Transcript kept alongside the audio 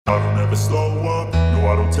I don't ever slow up,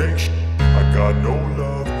 no I don't take shit. I got no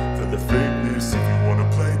love for the fakeness. If you wanna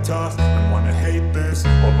play tough and wanna hate this,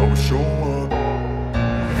 I'll always show up.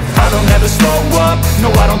 I don't ever slow up,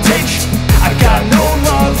 no I don't take shit. I got no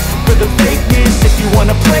love for the fakeness. If you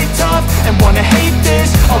wanna play tough and wanna hate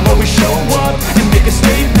this, I'll always show up and make a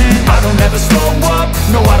statement. I don't ever slow up,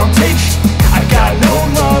 no I don't take shit. I got no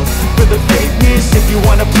love for the fakeness. If you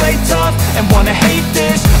wanna play tough and wanna hate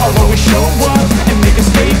this, I'll always show up and make a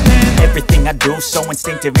statement. Everything I do so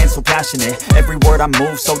instinctive and so passionate. Every word I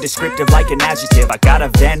move so descriptive like an adjective. I got a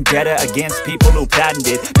vendetta against people who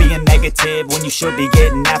patented being negative when you should be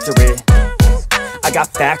getting after it. I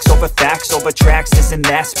got facts over tracks, this and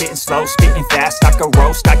that. Spitting slow, spitting fast. I could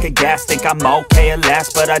roast, I could gas. Think I'm okay at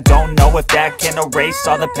last, but I don't know if that can erase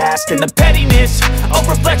all the past. And the pettiness, a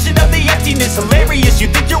reflection of the emptiness. Hilarious, you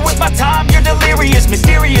think you're with my time, you're delirious.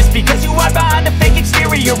 Mysterious, because you hide behind a fake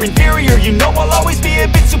exterior. Inferior, you know I'll always be a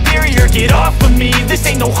bit superior. Get off of me, this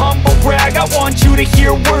ain't no humble brag. I want you to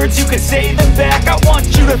hear words, you can say them back. I want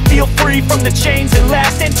you to feel free from the chains that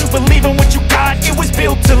last, and to believe in what you got, it was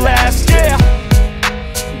built to last, yeah.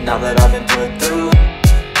 Now that I've been put through,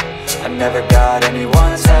 I never got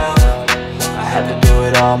anyone's help. I had to do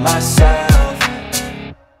it all myself.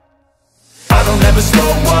 I don't ever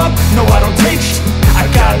slow up, no I don't take shit. I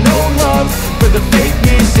got no love for the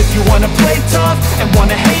fakeness. If you wanna play tough and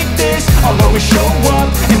wanna hate this, I'll always show up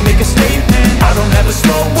and make a statement. I don't ever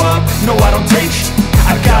slow up, no I don't take shit.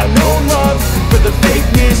 I got no love for the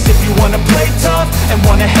fakeness. If you wanna play tough and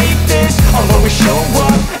wanna hate this, I'll always show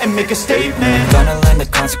up and make a statement. Gonna learn the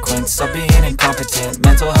consequence of being incompetent.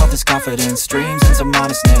 Mental health is confidence, dreams and some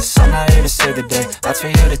honestness. I'm not here to save the day, that's for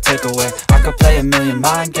you to take away. I could play a million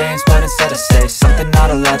mind games, but instead I say something not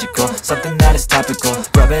illogical, something that is topical.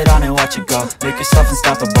 Rub it on and watch it go, make yourself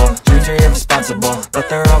unstoppable. Dreams are irresponsible, but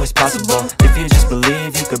they're always possible. If you just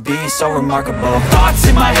believe, you could be so remarkable. Thoughts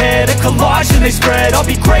in my head, a collage and they spread. I'll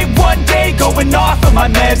be great one day, going off of my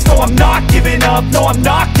meds. No, I'm not giving up, no, I'm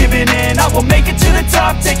not giving in. I will make it to the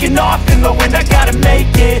top, taking off in the wind. I gotta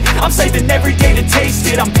make it, I'm saving every day to taste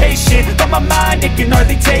it. I'm patient, but my mind, it can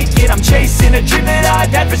hardly take it. I'm chasing a dream that I've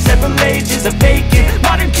had for several ages. A vacant,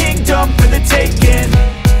 modern kingdom for the taking.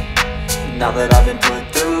 Now that I've been put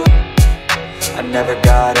through, I never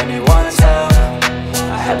got anyone's help.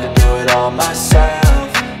 I had to do it all myself.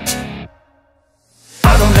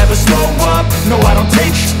 I don't ever slow up, no I don't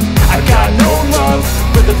take shit. I got no love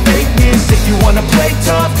for the fakeness. If you wanna play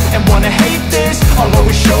tough and wanna hate this, I'll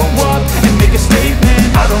always show up and make a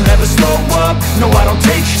statement. I don't ever slow up, no I don't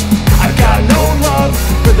take shit. I got no love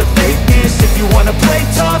for the fakeness. If you wanna play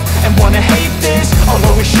tough and wanna hate this, I'll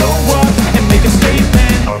always show up and make a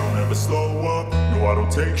statement. I don't ever slow up, no I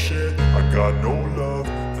don't take shit. I got no love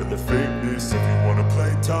for the fakeness. If you wanna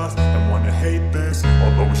play tough and wanna hate this,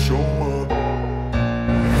 I'll always show up.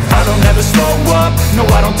 I don't ever slow up, no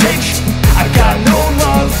I don't take shit. I got no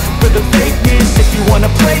love for the fakeness. If you wanna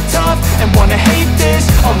play tough and wanna hate this,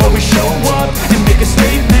 I'll always show up and make a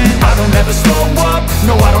statement. I don't ever slow up,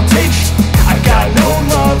 no I don't take shit. I got no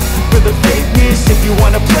love for the fakeness. If you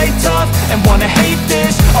wanna play tough and wanna hate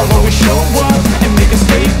this, I'll always show up and make a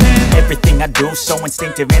statement. Everything I do so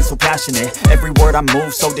instinctive and so passionate. Every word I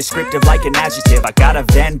move so descriptive like an adjective. I got a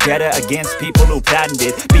vendetta against people who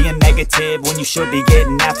patented being negative when you should be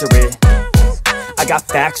getting after it. I got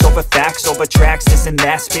facts over tracks, this and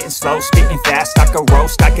that. Spitting slow, spitting fast. I could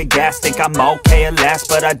roast, I could gas. Think I'm okay at last,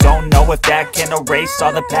 but I don't know if that can erase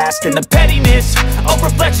all the past. And the pettiness, a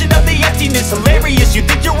reflection of the emptiness. Hilarious, you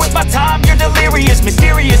think you're with my time, you're delirious.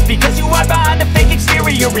 Mysterious, because you hide behind a fake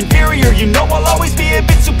exterior. Inferior, you know I'll always be a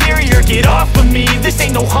bit superior. Get off of me, this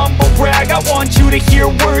ain't no humble brag. I want you to hear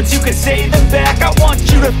words, you can say them back. I want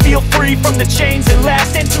you to feel free from the chains that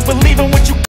last, and to